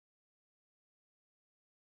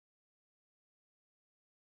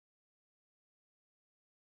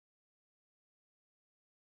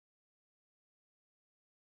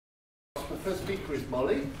The first speaker is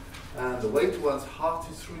Molly, and the way to one's heart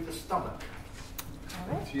is through the stomach.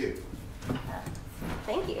 All right. To you.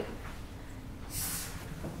 Thank you.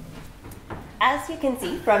 As you can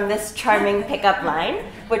see from this charming pickup line,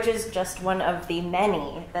 which is just one of the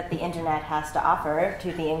many that the internet has to offer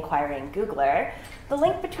to the inquiring Googler, the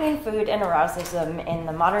link between food and eroticism in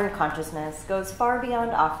the modern consciousness goes far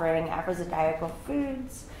beyond offering aphrodisiacal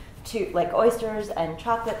foods like oysters and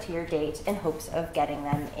chocolate to your date in hopes of getting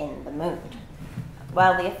them in the mood.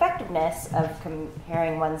 While the effectiveness of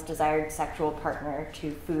comparing one's desired sexual partner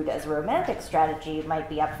to food as a romantic strategy might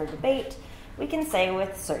be up for debate, we can say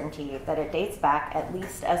with certainty that it dates back at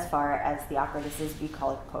least as far as Theocritus's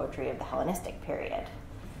bucolic poetry of the Hellenistic period.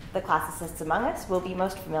 The classicists among us will be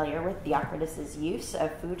most familiar with Theocritus's use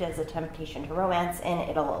of food as a temptation to romance in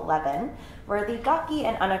Idyll 11, where the gawky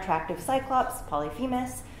and unattractive Cyclops,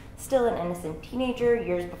 Polyphemus, still an innocent teenager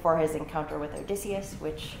years before his encounter with Odysseus,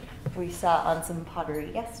 which we saw on some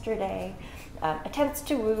pottery yesterday, attempts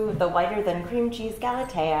to woo the whiter-than-cream cheese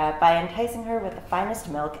Galatea by enticing her with the finest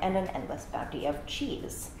milk and an endless bounty of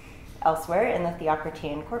cheese. Elsewhere in the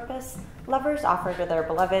Theocritean corpus, lovers offer to their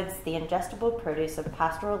beloveds the ingestible produce of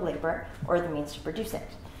pastoral labor or the means to produce it,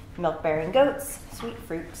 milk-bearing goats, sweet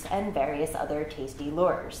fruits, and various other tasty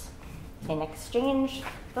lures. In exchange,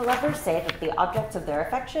 the lovers say that the objects of their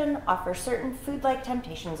affection offer certain food-like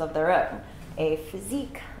temptations of their own, a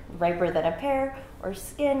physique riper than a pear, or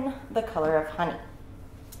skin the color of honey.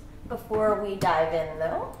 Before we dive in,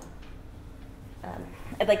 though,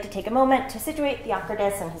 I'd like to take a moment to situate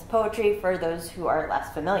Theocritus and his poetry for those who are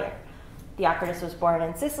less familiar. Theocritus was born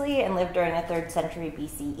in Sicily and lived during the 3rd century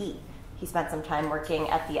BCE. He spent some time working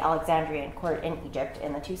at the Alexandrian court in Egypt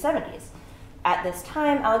in the 270s. At this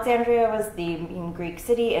time, Alexandria was the main Greek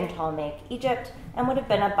city in Ptolemaic Egypt and would have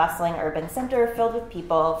been a bustling urban center filled with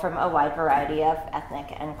people from a wide variety of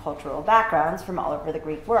ethnic and cultural backgrounds from all over the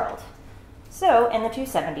Greek world. So, in the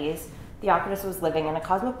 270s, Theocritus was living in a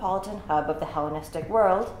cosmopolitan hub of the Hellenistic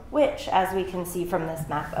world, which, as we can see from this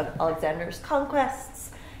map of Alexander's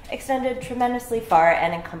conquests, extended tremendously far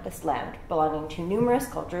and encompassed land, belonging to numerous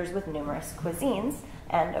cultures with numerous cuisines,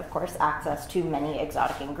 and, of course, access to many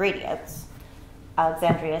exotic ingredients.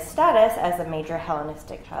 Alexandria's status as a major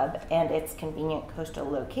Hellenistic hub and its convenient coastal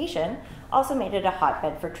location also made it a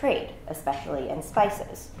hotbed for trade, especially in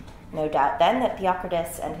spices. No doubt then that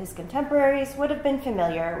Theocritus and his contemporaries would have been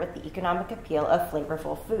familiar with the economic appeal of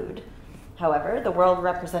flavorful food. However, the world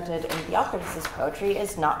represented in Theocritus's poetry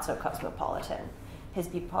is not so cosmopolitan. His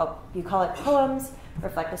bucolic poems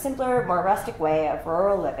reflect a simpler, more rustic way of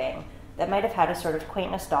rural living that might have had a sort of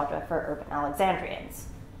quaint nostalgia for urban Alexandrians.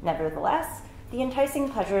 Nevertheless, the enticing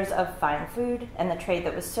pleasures of fine food and the trade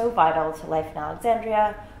that was so vital to life in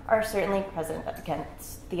Alexandria are certainly present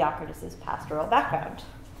against Theocritus's pastoral background.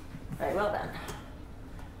 Very well then.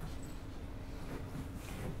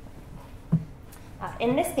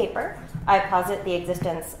 In this paper, I posit the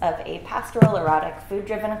existence of a pastoral, erotic,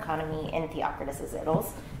 food-driven economy in Theocritus's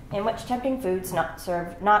Idylls, in which tempting foods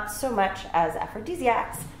served not so much as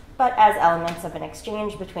aphrodisiacs, but as elements of an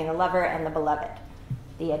exchange between the lover and the beloved.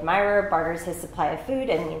 The admirer barters his supply of food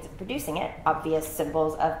and means of producing it, obvious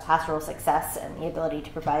symbols of pastoral success and the ability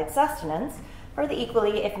to provide sustenance, for the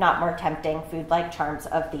equally, if not more tempting, food-like charms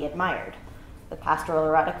of the admired. The pastoral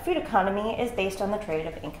erotic food economy is based on the trade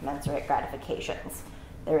of incommensurate gratifications.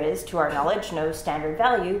 There is, to our knowledge, no standard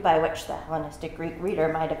value by which the Hellenistic Greek reader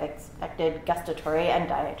might have expected gustatory and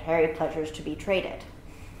dietary pleasures to be traded.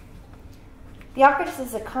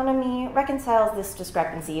 Theocritus's economy reconciles this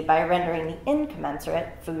discrepancy by rendering the incommensurate,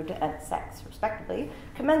 food and sex respectively,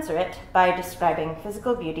 commensurate by describing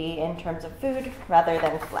physical beauty in terms of food rather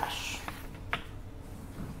than flesh.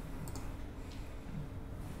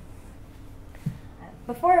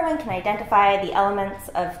 Before one can identify the elements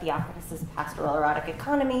of Theocritus's pastoral erotic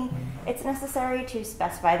economy, it's necessary to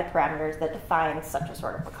specify the parameters that define such a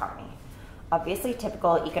sort of economy. Obviously,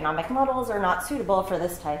 typical economic models are not suitable for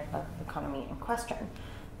this type of economy in question.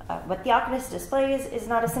 What Theocritus displays is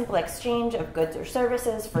not a simple exchange of goods or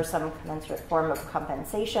services for some commensurate form of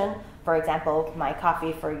compensation, for example, my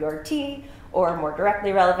coffee for your tea, or more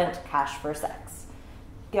directly relevant, cash for sex.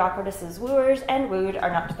 Theocritus's wooers and wooed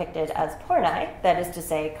are not depicted as pornai, that is to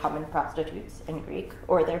say, common prostitutes in Greek,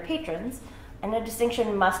 or their patrons, and a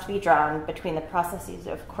distinction must be drawn between the processes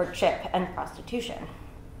of courtship and prostitution.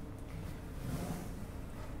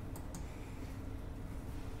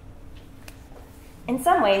 In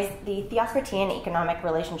some ways, the Theocritean economic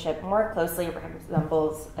relationship more closely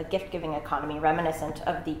resembles a gift-giving economy reminiscent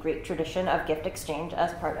of the Greek tradition of gift exchange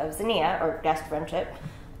as part of xenia, or guest friendship.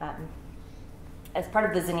 As part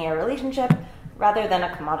of the xenia relationship, rather than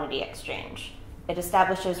a commodity exchange. It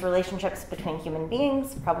establishes relationships between human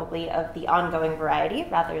beings, probably of the ongoing variety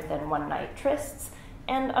rather than one-night trysts,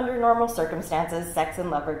 and under normal circumstances, sex and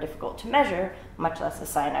love are difficult to measure, much less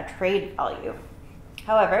assign a trade value.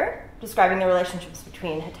 However, describing the relationships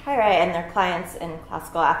between hetairai and their clients in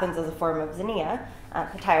classical Athens as a form of xenia,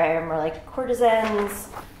 hetairai are more like courtesans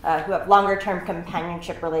who have longer-term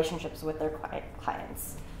companionship relationships with their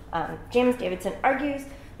clients. James Davidson argues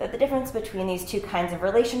that the difference between these two kinds of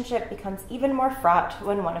relationship becomes even more fraught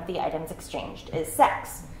when one of the items exchanged is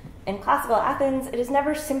sex. In classical Athens, it is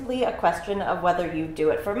never simply a question of whether you do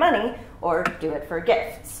it for money or do it for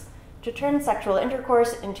gifts. To turn sexual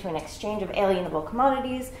intercourse into an exchange of alienable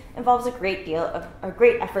commodities involves a great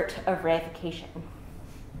effort of reification.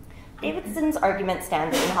 Davidson's argument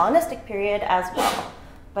stands in the Hellenistic period as well,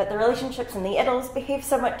 but the relationships in the Idylls behave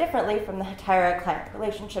somewhat differently from the hetairai-client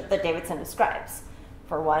relationship that Davidson describes.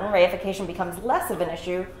 For one, reification becomes less of an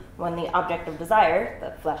issue when the object of desire,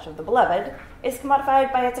 the flesh of the beloved, is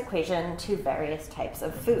commodified by its equation to various types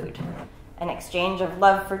of food. An exchange of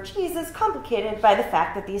love for cheese is complicated by the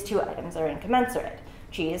fact that these two items are incommensurate.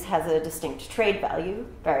 Cheese has a distinct trade value,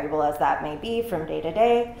 variable as that may be from day to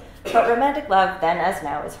day, but romantic love, then as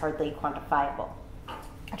now, is hardly quantifiable.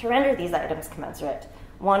 To render these items commensurate,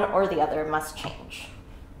 one or the other must change.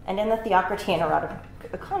 And in the theocracy and erotic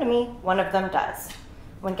economy, one of them does.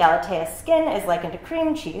 When Galatea's skin is likened to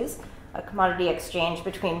cream cheese, a commodity exchange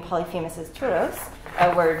between Polyphemus's touros,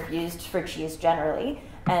 a word used for cheese generally,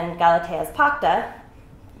 and Galatea's pakta,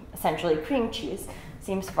 essentially cream cheese,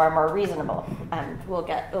 seems far more reasonable, and we'll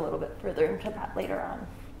get a little bit further into that later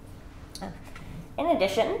on. In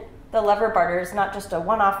addition, the lover barters not just a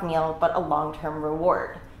one-off meal, but a long-term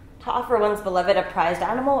reward. To offer one's beloved a prized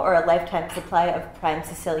animal or a lifetime supply of prime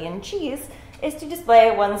Sicilian cheese is to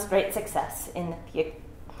display one's great success in the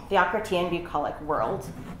theocracy and bucolic world,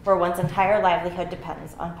 where one's entire livelihood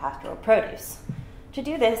depends on pastoral produce. To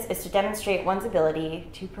do this is to demonstrate one's ability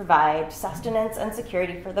to provide sustenance and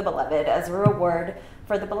security for the beloved as a reward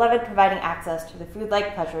for the beloved providing access to the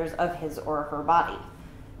food-like pleasures of his or her body.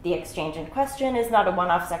 The exchange in question is not a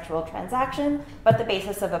one-off sexual transaction, but the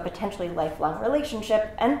basis of a potentially lifelong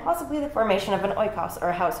relationship and possibly the formation of an oikos or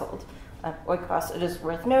a household. Oikos, it is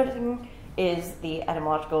worth noting, is the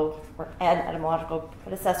etymological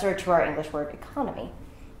predecessor to our English word economy.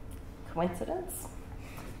 Coincidence?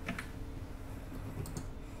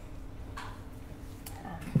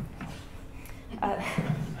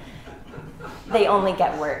 They only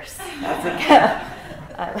get worse as we go.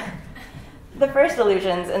 The first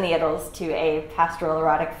allusions in the Idylls to a pastoral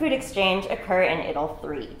erotic food exchange occur in Idyll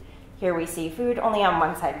 3. Here we see food only on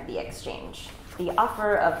one side of the exchange. The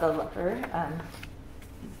offer of the lover.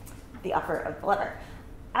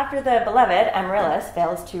 After the beloved, Amaryllis,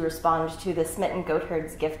 fails to respond to the smitten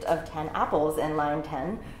goatherd's gift of 10 apples in line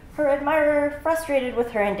 10, her admirer, frustrated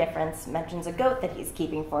with her indifference, mentions a goat that he's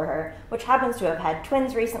keeping for her, which happens to have had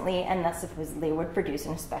twins recently and thus supposedly would produce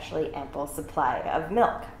an especially ample supply of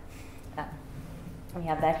milk. We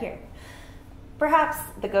have that here. Perhaps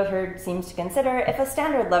the goatherd seems to consider if a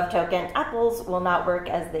standard love token, apples, will not work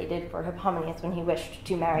as they did for Hippomenes when he wished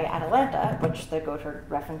to marry Atalanta, which the goatherd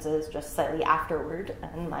references just slightly afterward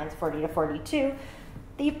in lines 40 to 42,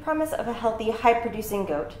 the promise of a healthy, high-producing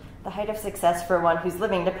goat, the height of success for one whose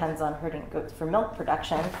living depends on herding goats for milk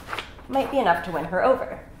production, might be enough to win her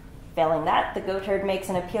over. Failing that, the goatherd makes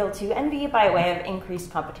an appeal to envy by way of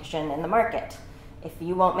increased competition in the market. If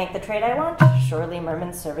you won't make the trade I want, surely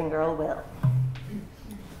Merman's serving girl will.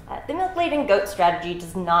 The milk-laden goat strategy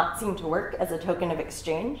does not seem to work as a token of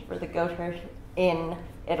exchange for the goatherd in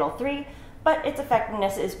Idyll 3, but its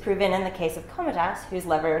effectiveness is proven in the case of Comatas, whose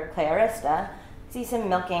lover, Clearista, sees him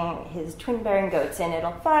milking his twin-bearing goats in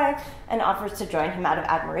Idyll 5 and offers to join him out of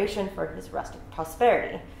admiration for his rustic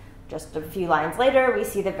prosperity. Just a few lines later, we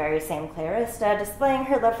see the very same Clearista displaying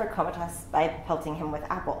her love for Comatas by pelting him with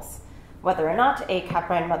apples. Whether or not a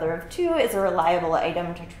caprine mother of two is a reliable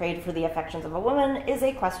item to trade for the affections of a woman is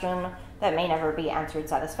a question that may never be answered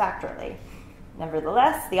satisfactorily.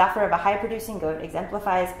 Nevertheless, the offer of a high-producing goat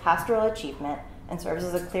exemplifies pastoral achievement and serves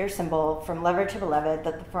as a clear symbol from lover to beloved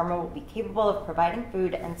that the former will be capable of providing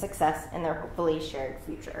food and success in their hopefully shared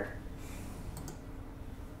future.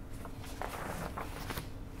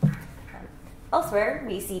 Elsewhere,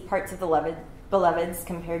 we see parts of the beloveds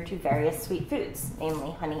compared to various sweet foods,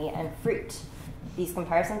 namely honey and fruit. These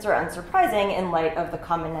comparisons are unsurprising in light of the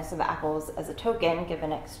commonness of apples as a token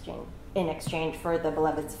given in exchange for the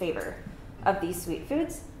beloved's favor. Of these sweet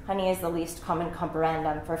foods, honey is the least common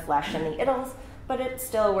comparandum for flesh in the Idylls, but it's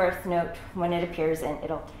still worth note when it appears in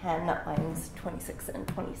Idyll 10, lines 26 and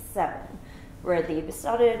 27. where the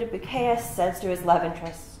besotted Bucaeus says to his love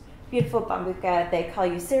interest, "Beautiful Bambuka, they call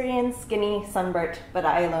you Syrian, skinny, sunburnt, but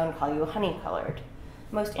I alone call you honey-colored."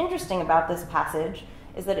 Most interesting about this passage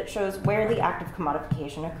is that it shows where the act of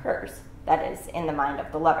commodification occurs, that is, in the mind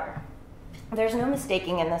of the lover. There's no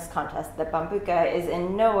mistaking in this contest that Bambuka is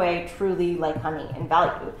in no way truly like honey in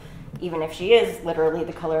value. Even if she is literally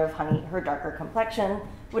the color of honey, her darker complexion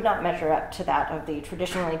would not measure up to that of the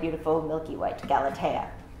traditionally beautiful milky white Galatea.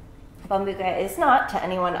 Bambuka is not, to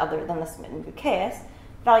anyone other than the smitten Bucaeus,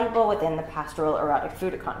 valuable within the pastoral erotic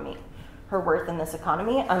food economy. Her worth in this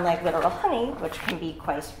economy, unlike literal honey, which can be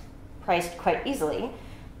priced quite easily,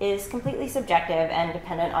 is completely subjective and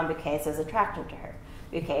dependent on Bucaeus' attraction to her.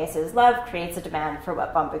 Bucaeus' love creates a demand for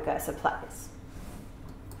what Bambuka supplies.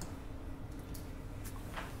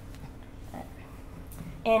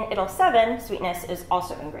 In Idyll 7, sweetness is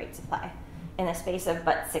also in great supply. In the space of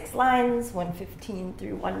but 6 lines, 115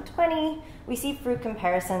 through 120, we see fruit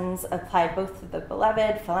comparisons applied both to the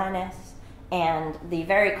beloved Philanis and the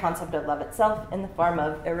very concept of love itself in the form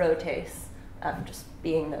of erotes, just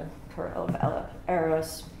being the plural of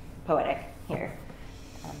eros, poetic here.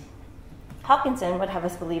 Hawkinson would have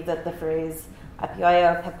us believe that the phrase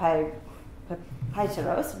apioio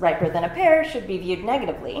pepaiteros, riper than a pear, should be viewed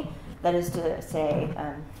negatively. That is to say,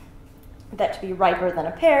 that to be riper than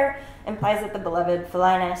a pear implies that the beloved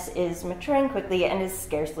Philanis is maturing quickly and is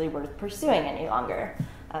scarcely worth pursuing any longer.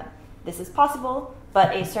 This is possible,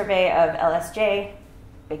 but a survey of LSJ,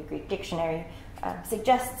 Big Greek Dictionary,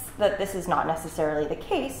 suggests that this is not necessarily the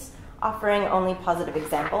case, offering only positive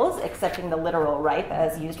examples, accepting the literal ripe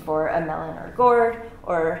as used for a melon or gourd,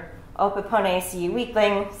 or Opipones ye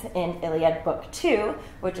weaklings in Iliad Book 2,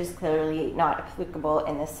 which is clearly not applicable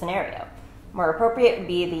in this scenario. More appropriate would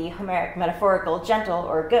be the Homeric metaphorical gentle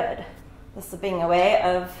or good. The slipping away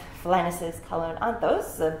of Philanis' kalon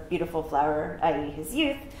anthos, the beautiful flower, i.e. his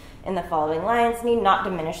youth, in the following lines need not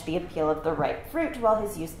diminish the appeal of the ripe fruit while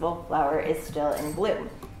his youthful flower is still in bloom.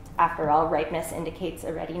 After all, ripeness indicates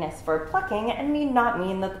a readiness for plucking and need not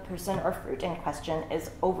mean that the person or fruit in question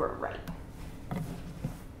is overripe.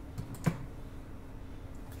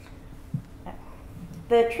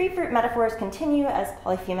 The tree fruit metaphors continue as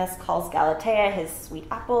Polyphemus calls Galatea his sweet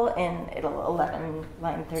apple in Idyll 11,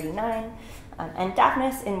 line 39, and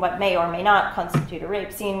Daphnis, in what may or may not constitute a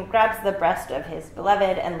rape scene, grabs the breast of his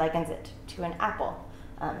beloved and likens it to an apple.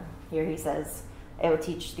 Here he says, "I will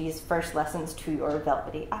teach these first lessons to your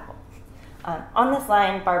velvety apple." On this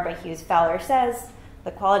line, Barbara Hughes Fowler says,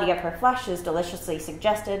 "The quality of her flesh is deliciously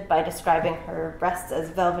suggested by describing her breasts as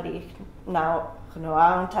velvety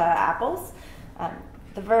noaunta apples."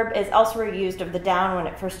 The verb is elsewhere used of the down when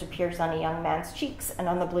it first appears on a young man's cheeks and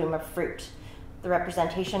on the bloom of fruit. The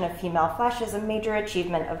representation of female flesh is a major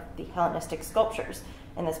achievement of the Hellenistic sculptures.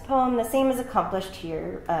 In this poem, the same is accomplished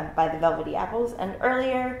here by the velvety apples, and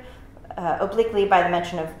earlier, obliquely by the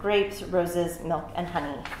mention of grapes, roses, milk, and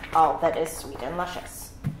honey, all that is sweet and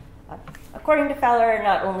luscious. According to Fowler,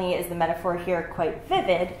 not only is the metaphor here quite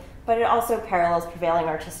vivid, but it also parallels prevailing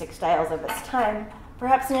artistic styles of its time,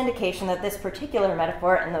 perhaps an indication that this particular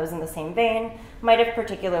metaphor and those in the same vein might have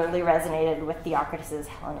particularly resonated with Theocritus'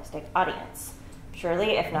 Hellenistic audience.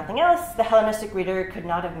 Surely, if nothing else, the Hellenistic reader could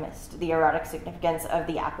not have missed the erotic significance of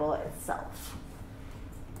the apple itself.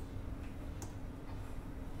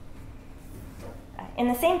 In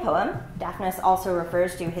the same poem, Daphnis also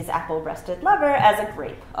refers to his apple-breasted lover as a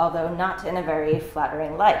grape, although not in a very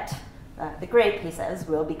flattering light. The grape, he says,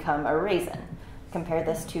 will become a raisin. Compare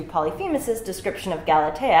this to Polyphemus' description of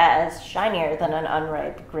Galatea as shinier than an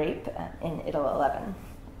unripe grape in Idyll 11.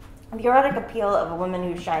 The erotic appeal of a woman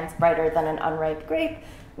who shines brighter than an unripe grape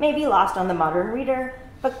may be lost on the modern reader,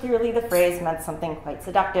 but clearly the phrase meant something quite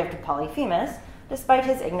seductive to Polyphemus, despite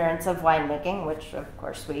his ignorance of winemaking, which, of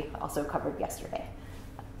course, we also covered yesterday.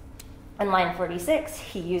 In line 46,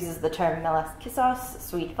 he uses the term melaskisos,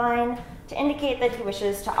 sweet vine, to indicate that he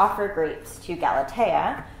wishes to offer grapes to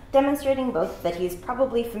Galatea, demonstrating both that he's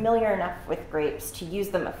probably familiar enough with grapes to use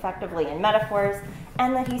them effectively in metaphors,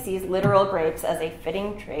 and that he sees literal grapes as a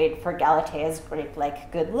fitting trade for Galatea's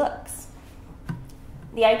grape-like good looks.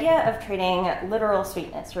 The idea of trading literal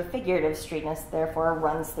sweetness for figurative sweetness therefore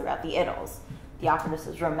runs throughout the Idylls.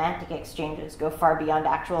 Theocritus' romantic exchanges go far beyond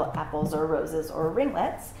actual apples or roses or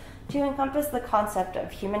ringlets to encompass the concept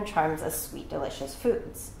of human charms as sweet, delicious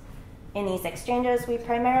foods. In these exchanges, we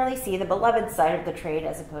primarily see the beloved side of the trade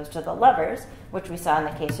as opposed to the lovers, which we saw in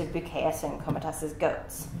the case of Bucaeus and Comatas's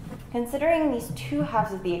goats. Considering these two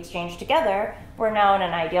halves of the exchange together, we're now in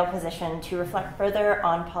an ideal position to reflect further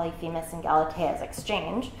on Polyphemus and Galatea's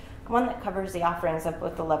exchange, one that covers the offerings of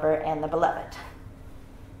both the lover and the beloved.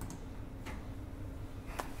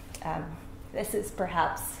 This is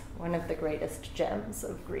perhaps one of the greatest gems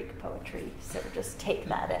of Greek poetry, so just take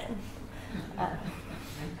that in.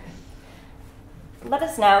 Let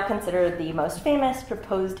us now consider the most famous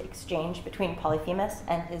proposed exchange between Polyphemus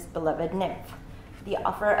and his beloved nymph, the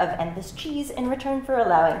offer of endless cheese in return for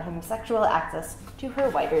allowing him sexual access to her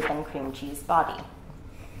whiter than cream cheese body.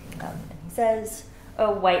 He says,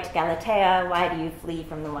 "O white Galatea, why do you flee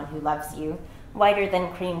from the one who loves you? Whiter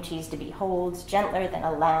than cream cheese to behold, gentler than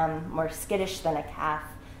a lamb, more skittish than a calf,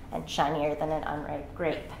 and shinier than an unripe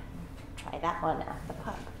grape." Try that one at the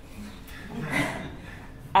pub.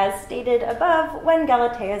 As stated above, when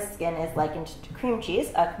Galatea's skin is likened to cream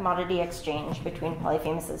cheese, a commodity exchange between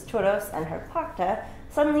Polyphemus's Tauros and her Pacta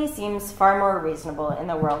suddenly seems far more reasonable in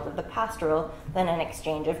the world of the pastoral than an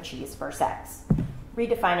exchange of cheese for sex.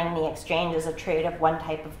 Redefining the exchange as a trade of one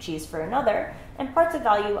type of cheese for another imparts a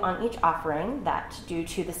value on each offering that, due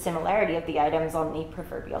to the similarity of the items on the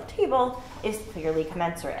proverbial table, is clearly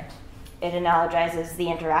commensurate. It analogizes the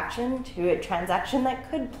interaction to a transaction that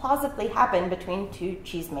could plausibly happen between two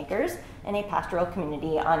cheesemakers in a pastoral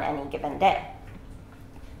community on any given day.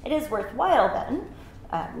 It is worthwhile, then,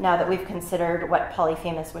 now that we've considered what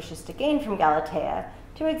Polyphemus wishes to gain from Galatea,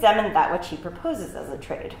 to examine that which he proposes as a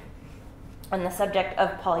trade. On the subject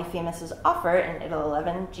of Polyphemus's offer in Idyll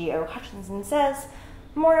 11, G.O. Hutchinson says,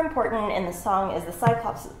 "More important in the song is the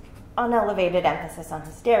Cyclops' unelevated emphasis on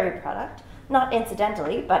his dairy product, not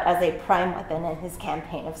incidentally, but as a prime weapon in his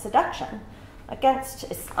campaign of seduction. Against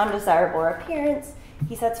his undesirable appearance,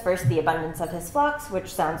 he sets first the abundance of his flocks,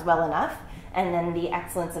 which sounds well enough, and then the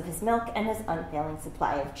excellence of his milk and his unfailing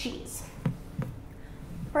supply of cheese."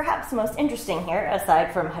 Perhaps most interesting here,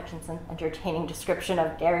 aside from Hutchinson's entertaining description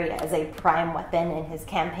of dairy as a prime weapon in his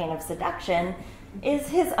campaign of seduction, is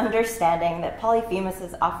his understanding that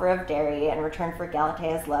Polyphemus's offer of dairy in return for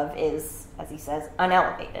Galatea's love is, as he says,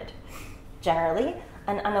 unelevated. Generally,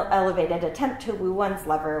 an unelevated attempt to woo one's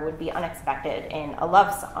lover would be unexpected in a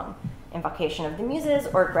love song. Invocation of the muses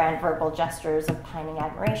or grand verbal gestures of pining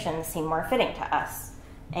admiration seem more fitting to us,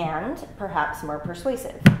 and perhaps more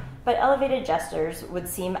persuasive. But elevated gestures would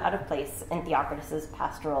seem out of place in Theocritus's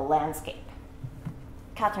pastoral landscape.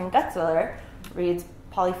 Catherine Gutzwiller reads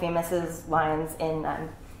Polyphemus's lines in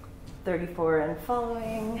 34 and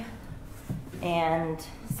following, and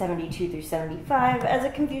 72 through 75 as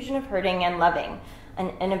a confusion of hurting and loving,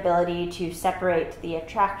 an inability to separate the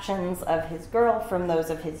attractions of his girl from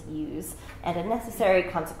those of his ewes, and a necessary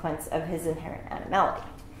consequence of his inherent animality.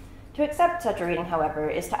 To accept such a reading, however,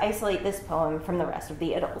 is to isolate this poem from the rest of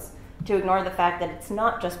the Idylls, to ignore the fact that it's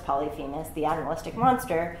not just Polyphemus, the animalistic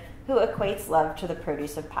monster, who equates love to the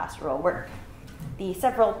produce of pastoral work. The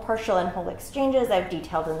several partial and whole exchanges I've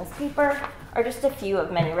detailed in this paper are just a few of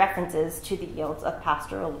many references to the yields of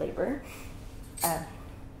pastoral labor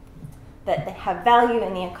that have value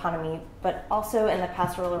in the economy, but also in the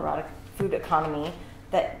pastoral erotic food economy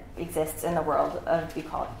that exists in the world of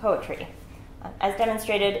bucolic poetry. As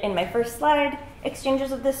demonstrated in my first slide,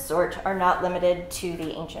 exchanges of this sort are not limited to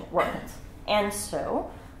the ancient world. And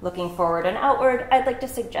so, looking forward and outward, I'd like to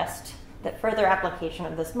suggest that further application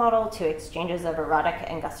of this model to exchanges of erotic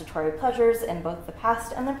and gustatory pleasures in both the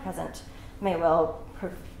past and the present may well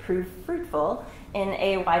prove fruitful in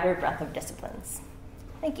a wider breadth of disciplines.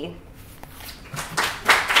 Thank you.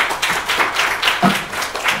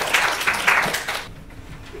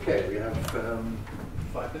 Okay, we have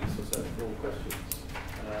 5 minutes or so for questions.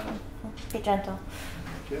 Be gentle.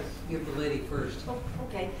 Yes? Give the lady first. Oh,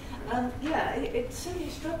 okay. It certainly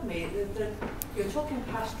struck me that you're talking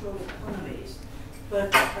pastoral economies,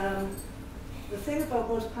 but the thing about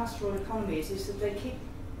most pastoral economies is that they keep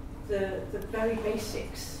the very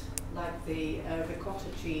basics, like the ricotta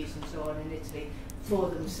cheese and so on in Italy, for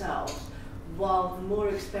themselves, while the more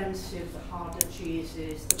expensive, the harder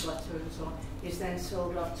cheeses, the butter and so on, is then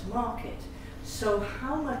sold off to market. So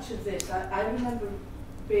how much of this, I remember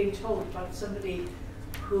being told by somebody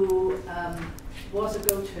who was a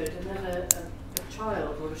goatherd and then a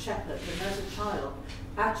child, or a shepherd, and as a child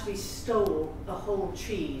actually stole a whole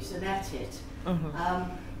cheese and ate it.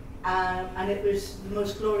 Mm-hmm. And it was the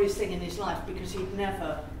most glorious thing in his life because he'd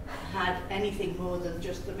never had anything more than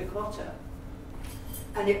just the ricotta.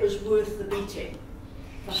 And it was worth the beating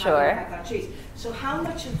for having had that cheese. So how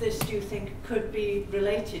much of this do you think could be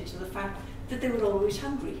related to the fact that they were always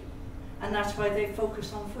hungry? And that's why they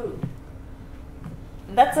focus on food.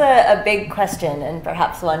 That's a big question, and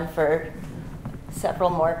perhaps one for several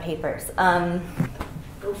more papers.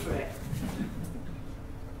 Go for it.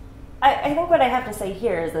 I think what I have to say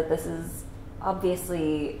here is that this is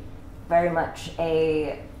obviously very much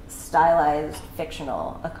a stylized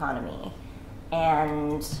fictional economy.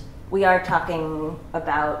 And we are talking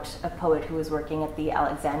about a poet who was working at the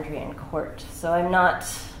Alexandrian court. So I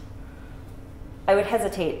would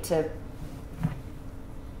hesitate to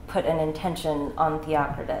put an intention on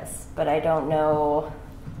Theocritus, but I don't know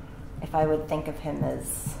if I would think of him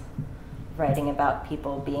as writing about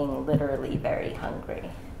people being literally very hungry.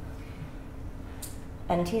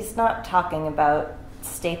 And he's not talking about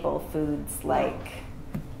staple foods like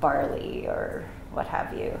barley or what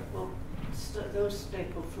have you. Well, those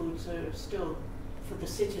staple foods are still for the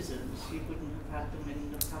citizens. You wouldn't have had them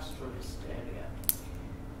in the pastoralist area,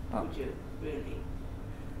 would you, really?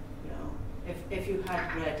 You know, if you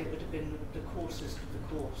had bread, it would have been the coarsest of the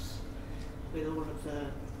coarse, with all of the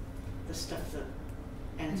stuff that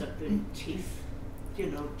ends up in teeth, you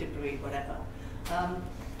know, debris, whatever.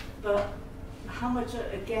 But how much,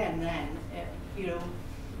 again, then, you know,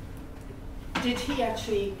 did he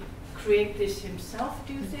actually create this himself,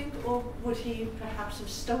 do you think, or would he perhaps have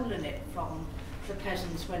stolen it from the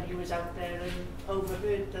peasants when he was out there and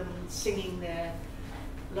overheard them singing their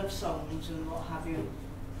love songs and what have you?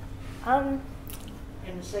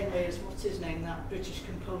 In the same way as, what's his name, that British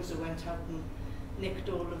composer went out and nicked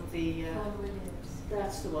all of the...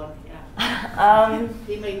 that's the one, yeah.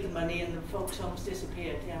 He made the money and the folk songs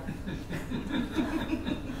disappeared, yeah.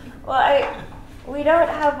 Well, we don't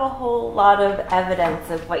have a whole lot of evidence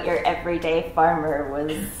of what your everyday farmer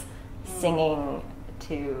was singing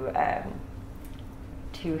to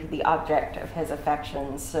the object of his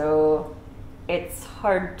affection, so it's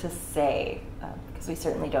hard to say, because we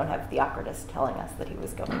certainly don't have Theocritus telling us that he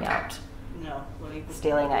was going out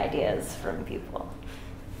stealing ideas from people.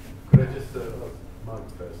 Could I just Mike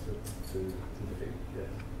first to Timothy?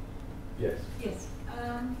 Yes. Yes.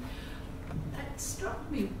 It struck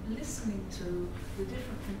me, listening to the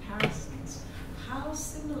different comparisons, how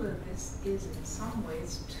similar this is in some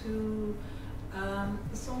ways to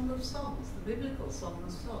the Song of Songs, the biblical Song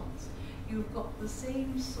of Songs. You've got the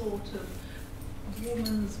same sort of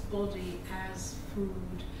woman's body as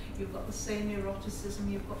food, you've got the same eroticism,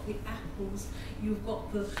 you've got the apples, you've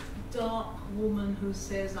got the dark woman who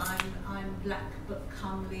says, I'm black but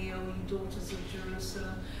comely, O ye daughters of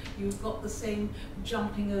Jerusalem. You've got the same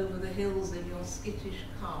jumping over the hills in your skittish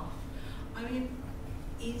calf. I mean,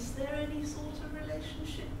 is there any sort of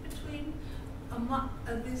relationship between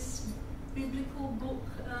this biblical book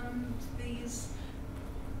and these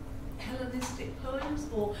Hellenistic poems,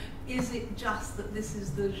 or is it just that this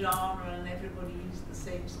is the genre and everybody uses the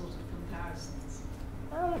same sort of comparisons?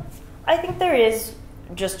 I think there is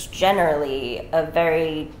just generally a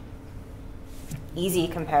very easy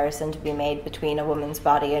comparison to be made between a woman's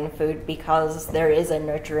body and food, because there is a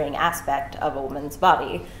nurturing aspect of a woman's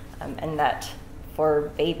body, and that for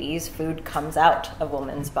babies, food comes out of a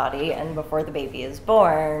woman's body, and before the baby is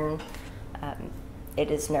born, it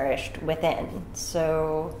is nourished within.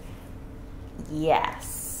 So,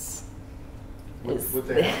 yes. Would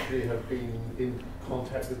they actually have been in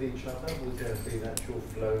contact with each other? Would there have been actual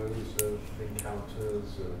flows of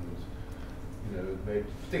encounters and, you know, maybe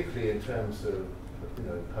particularly in terms of, you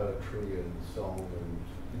know, poetry and song and,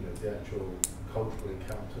 you know, the actual cultural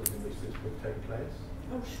encounters in which this would take place?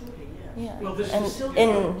 Oh, surely, yes. Yeah. Well, the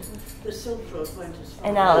Silk Road went as far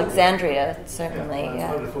in Alexandria, certainly,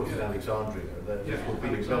 I would have thought in Alexandria that this would be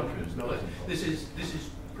Alexandria. not. This is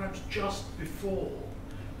perhaps just before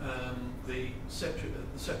the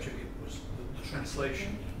Septuagint was the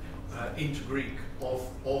translation into Greek of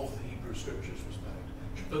the Hebrew scriptures was made,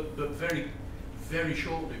 but very, very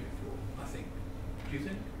shortly before, I think. Do you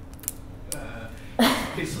think?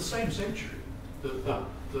 It's the same century that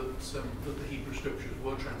the Hebrew scriptures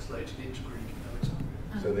were translated into Greek in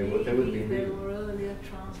Alexandria. So they would be there were earlier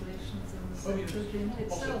translations in the Septuagint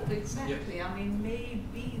itself. Exactly. Yes. I mean,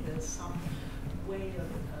 maybe there's some way of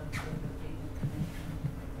being a connection.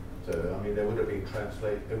 So I mean, there would have been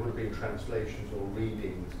translations or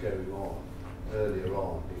readings going on earlier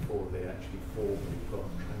on before they actually formally got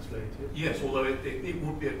translated. Yes, although it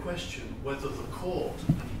would be a question whether the court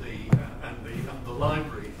and the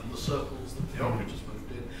library and the circles that Theocritus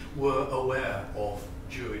moved in were aware of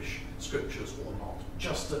Jewish scriptures or not,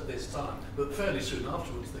 just at this time. But fairly soon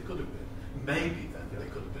afterwards they could have been. Maybe then they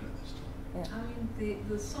could have been at this time. Yeah. I mean,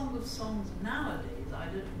 the Song of Songs nowadays, I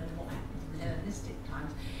don't know what happens in Hellenistic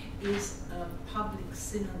times, is a public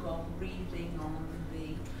synagogue reading on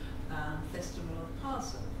the festival of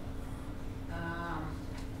Passover.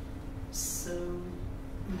 So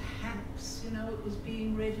perhaps, you know, it was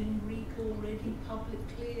being read in Greek already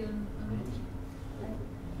publicly, and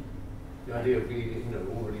the idea of reading, you know,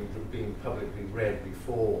 already being publicly read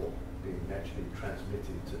before being actually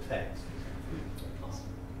transmitted to text. possible.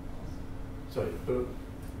 Sorry, but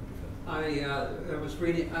I was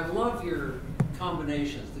reading, I love your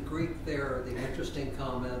combinations, the Greek there, the interesting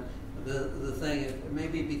comment, the thing,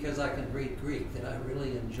 maybe because I can read Greek that I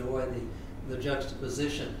really enjoy the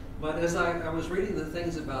juxtaposition. But as I was reading the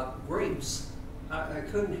things about grapes, I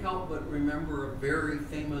couldn't help but remember a very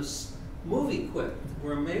famous movie quip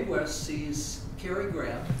where Mae West sees Cary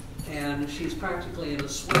Grant and she's practically in a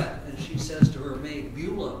sweat and she says to her maid,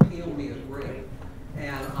 Beulah, peel me a grape.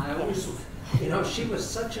 And I always, you know, she was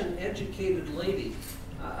such an educated lady.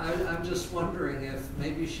 I'm just wondering if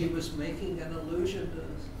maybe she was making an allusion to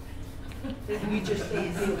this. You just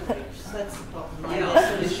don't feel grapes. That's the problem.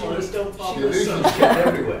 Yeah, She was don't The bother. illusions get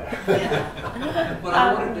everywhere. Yeah. But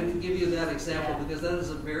I wanted to give you that example because that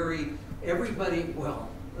is a very, everybody, well,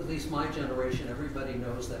 at least my generation, everybody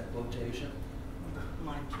knows that quotation.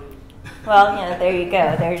 Mine too. Well, yeah, there you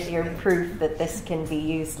go. There's your proof that this can be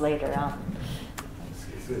used later on.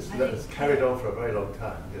 It's carried on for a very long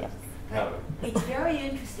time. Yes. It's very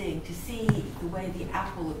interesting to see the way the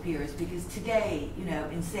apple appears, because today, you know,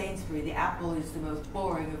 in Sainsbury, the apple is the most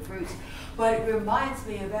boring of fruits. But it reminds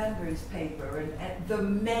me of Amber's paper and the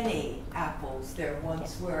many apples there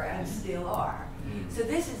once were and still are. So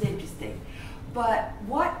this is interesting. But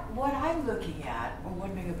what I'm looking at or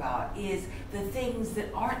wondering about is the things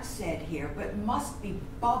that aren't said here but must be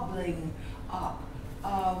bubbling up,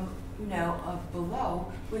 you know,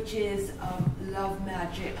 below, which is love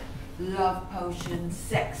magic, love potion,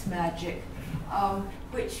 sex magic,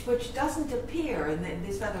 which doesn't appear in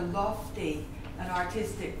this rather lofty and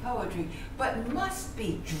artistic poetry, but must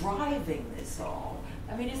be driving this all.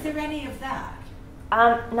 I mean, is there any of that?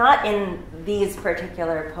 Not in these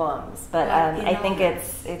particular poems, but I think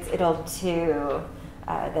it's Idyll 2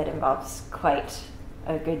 that involves quite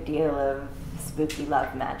a good deal of spooky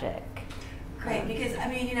love magic. Great, because I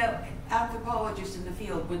mean, you know, anthropologists in the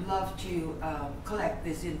field would love to collect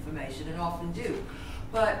this information and often do.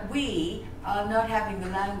 But we, not having the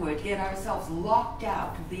language, get ourselves locked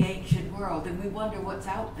out of the ancient world and we wonder what's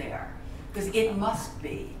out there, because it must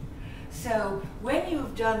be. So when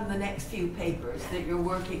you've done the next few papers that you're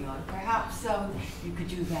working on, perhaps you could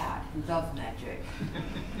do that, love magic,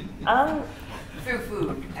 through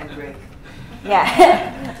food and drink.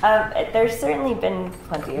 Yeah, there's certainly been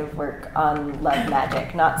plenty of work on love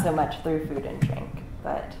magic, not so much through food and drink,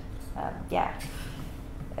 but yeah,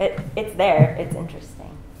 it's there, it's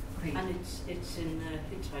interesting. Great. And it's in the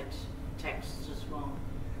Hittite texts as well.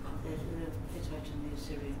 The Hittite and the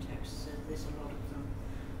Assyrian texts, there's a lot of them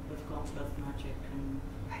have got love magic and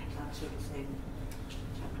that sort of thing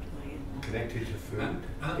tucked away in there. Connected to food,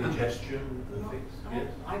 ingestion, and things.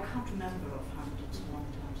 Yes. I can't remember offhand, it's a long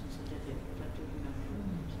time since I did it, but I do remember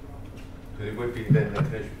it a lot. Because it would be then the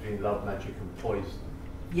connection between love magic and poison.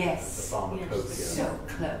 Yes. The pharmacopoeia. Yes. So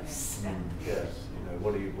close. Yes. You know,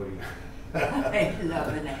 what do you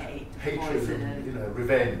Love and hate. hatred Poison and, you know,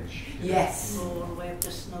 revenge. Yes. All the way up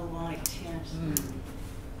to Snow White, yes.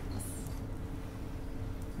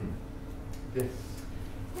 Yes.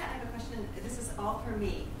 Yeah, I have a question. This is all for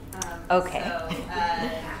me. Okay. So,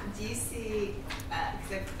 do you see,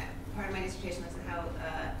 because part of my dissertation was how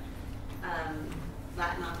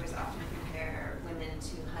Latin authors often compare women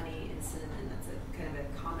to honey and cinnamon. That's a kind of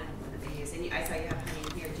a common one that they use. And I saw you have honey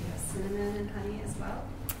in here. Do you have cinnamon and honey as well?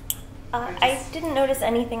 I didn't notice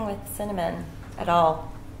anything with cinnamon at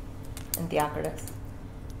all in Theocritus.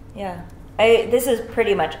 Yeah. This is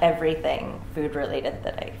pretty much everything food related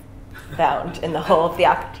that I found in the whole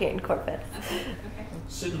Theocritean corpus. Okay.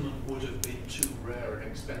 Cinnamon would have been too rare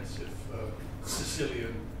and expensive for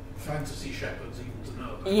Sicilian fantasy shepherds even to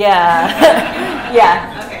know. Yeah.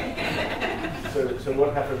 Yeah. Okay. So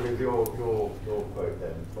what happened with your quote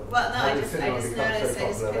then? Well, no, How I did just cinnamon noticed, become I so just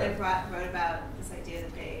popular kind of then? wrote about this idea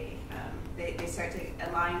that they start to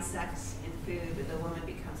align sex and food, but the woman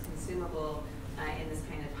becomes consumable in this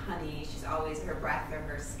kind of honey. She's always, her breath or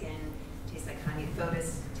her skin tastes like honey.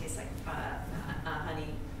 Fotis tastes like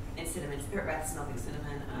honey, and cinnamon. Her breath smells like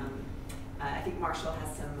cinnamon. I think Marshall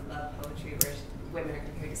has some love poetry where women are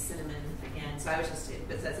compared to cinnamon again. So I was just,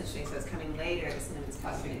 but that's interesting. So it's coming later. The cinnamon's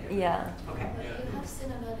positive. Yeah. Okay. But you have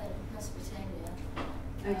cinnamon in Mesopotamia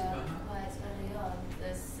quite early on.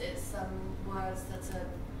 It's some words that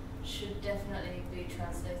should definitely be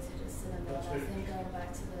translated as cinnamon. I think going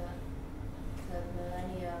back to the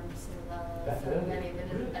millennium,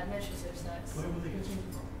 administrative sex. Where were they getting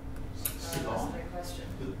from? That's a big question.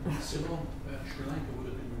 Ceylon, Sri Lanka would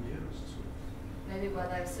have been Ramirez as well. Maybe where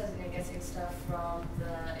they're certainly getting stuff from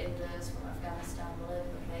the Indus, from Afghanistan, all over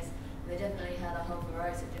the place. They definitely had a whole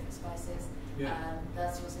variety of different spices. Yeah.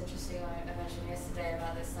 That's what's interesting. I mentioned yesterday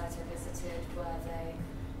about this site I visited where they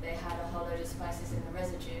they had a whole load of spices in the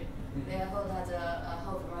residue. They had a whole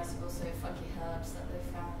variety of also funky herbs that they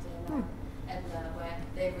found in Edinburgh, where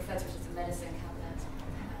they refer to it as a medicine cabinet.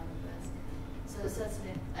 So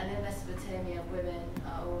certainly, and in Mesopotamia, women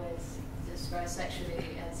are always described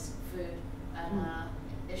sexually as food, and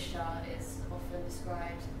Ishtar is often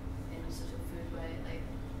described in a sort of food way, like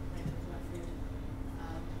talking about food.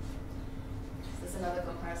 So there's another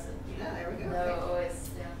comparison. Yeah, there we go. No, always,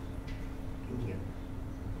 yeah. Thank you.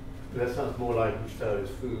 But that sounds more like Ishtar is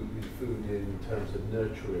food in terms of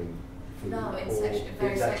nurturing food. No, it's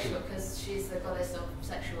very sexual, because she's the goddess of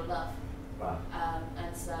sexual love. Right.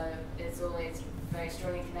 And so it's always very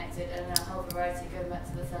strongly connected, and a whole variety, going back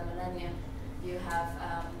to the third millennium, you have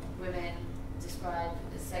women described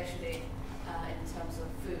as sexually in terms of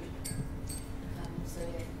food. So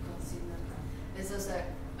yeah, consume them. There's also,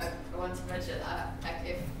 I want to mention,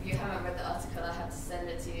 if you haven't read the article, I have to send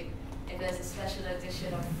it to you. If there's a special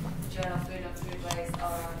edition of Journal Food and Foodways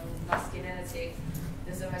on masculinity,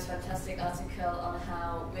 there's a most fantastic article on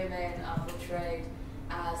how women are portrayed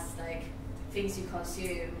as like things you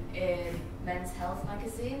consume in Men's Health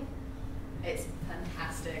magazine. It's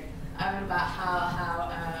fantastic. About how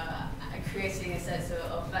creating a sense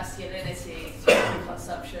of masculinity through the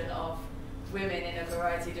consumption of women in a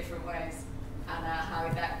variety of different ways, and how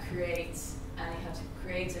that creates, and you have to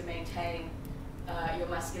create and maintain your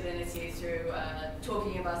masculinity through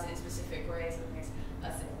talking about it in specific ways and things.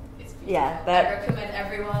 That's it. It's beautiful. Yeah, I recommend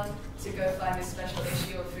everyone to go find a special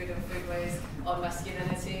issue of Food and Foodways on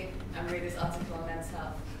masculinity and read this article on Men's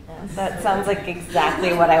Health. Yeah, that sounds like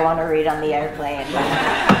exactly what I want to read on the airplane.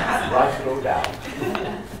 Write it all down.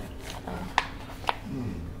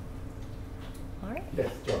 All right.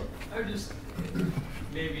 Yes, John. I would just,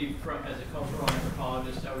 maybe as a cultural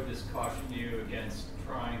anthropologist, I would just caution you against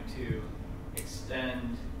trying to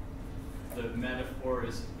extend the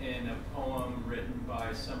metaphors in a poem written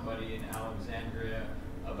by somebody in Alexandria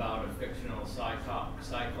about a fictional cyclops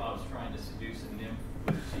trying to seduce a nymph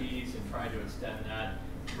with cheese, and try to extend that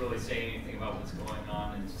to really say anything about what's going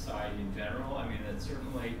on in society in general. I mean, that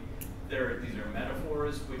certainly these are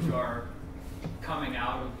metaphors which are coming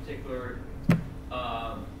out of a particular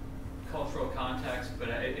cultural context, but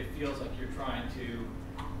it feels like you're trying to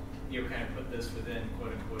kind of put this within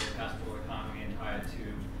quote unquote pastoral economy and tie it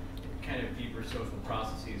to kind of deeper social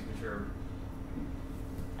processes, which are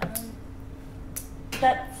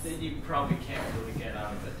that you probably can't really get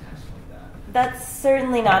out of a text like that. That's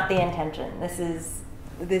certainly not the intention. This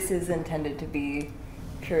is intended to be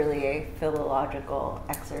purely a philological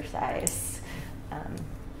exercise.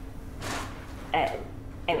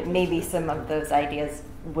 And maybe some of those ideas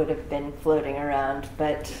would have been floating around,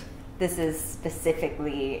 but this is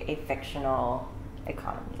specifically a fictional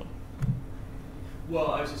economy.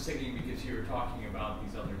 Well, I was just thinking because you were talking about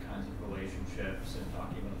these other kinds of relationships and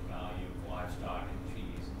talking about the value of livestock and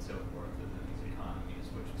cheese and so forth within these economies,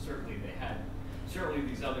 which certainly they had, certainly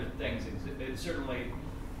these other things, certainly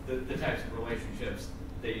the types of relationships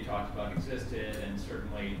that you talked about existed, and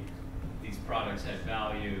certainly these products had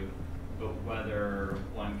value, but whether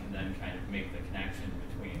one can then kind of make the connection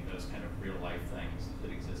between those kind of real life things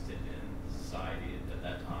that existed in society at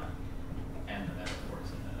that time and the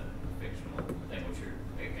metaphors in the fictional thing, which you're,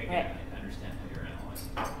 again, right. I understand how you're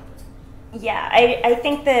analyzing it. Yeah, I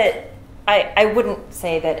think that I wouldn't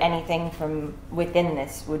say that anything from within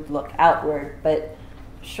this would look outward, but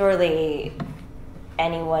surely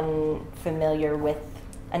anyone familiar with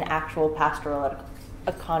an actual pastoral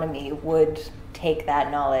economy would take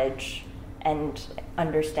that knowledge and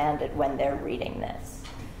understand it when they're reading this.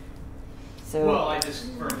 So, well, I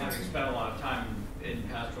just, from having spent a lot of time in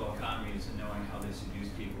pastoral economies and knowing how they seduce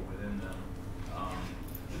people within them,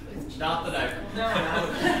 not that you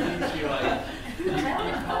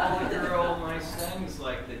call a girl nice things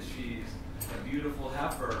like that she's a beautiful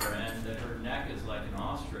heifer and that her neck is like an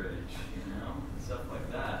ostrich, stuff like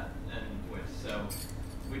that, and which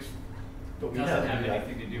doesn't have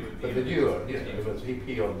anything to do with but the lure, it was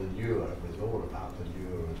EP on the lure. It was all about the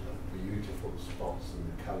lure and the beautiful spots and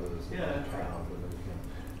the colours and the crowd and everything.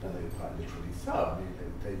 And they quite literally so. I mean,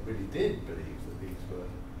 they really did believe that these were,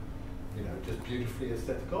 just beautifully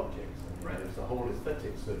aesthetic objects. I mean, right. There's the whole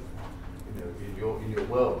aesthetics of, in your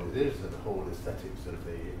world, it is the whole aesthetics of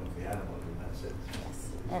the animal in that sense. Yes.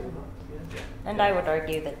 And I would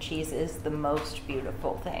argue that cheese is the most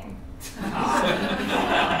beautiful thing. I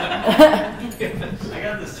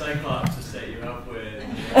got the Cyclops to set you up with.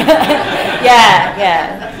 Yeah.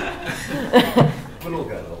 We'll all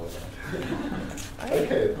go along with that.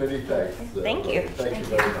 Okay, many thanks. Thank you. Thank you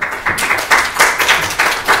very much.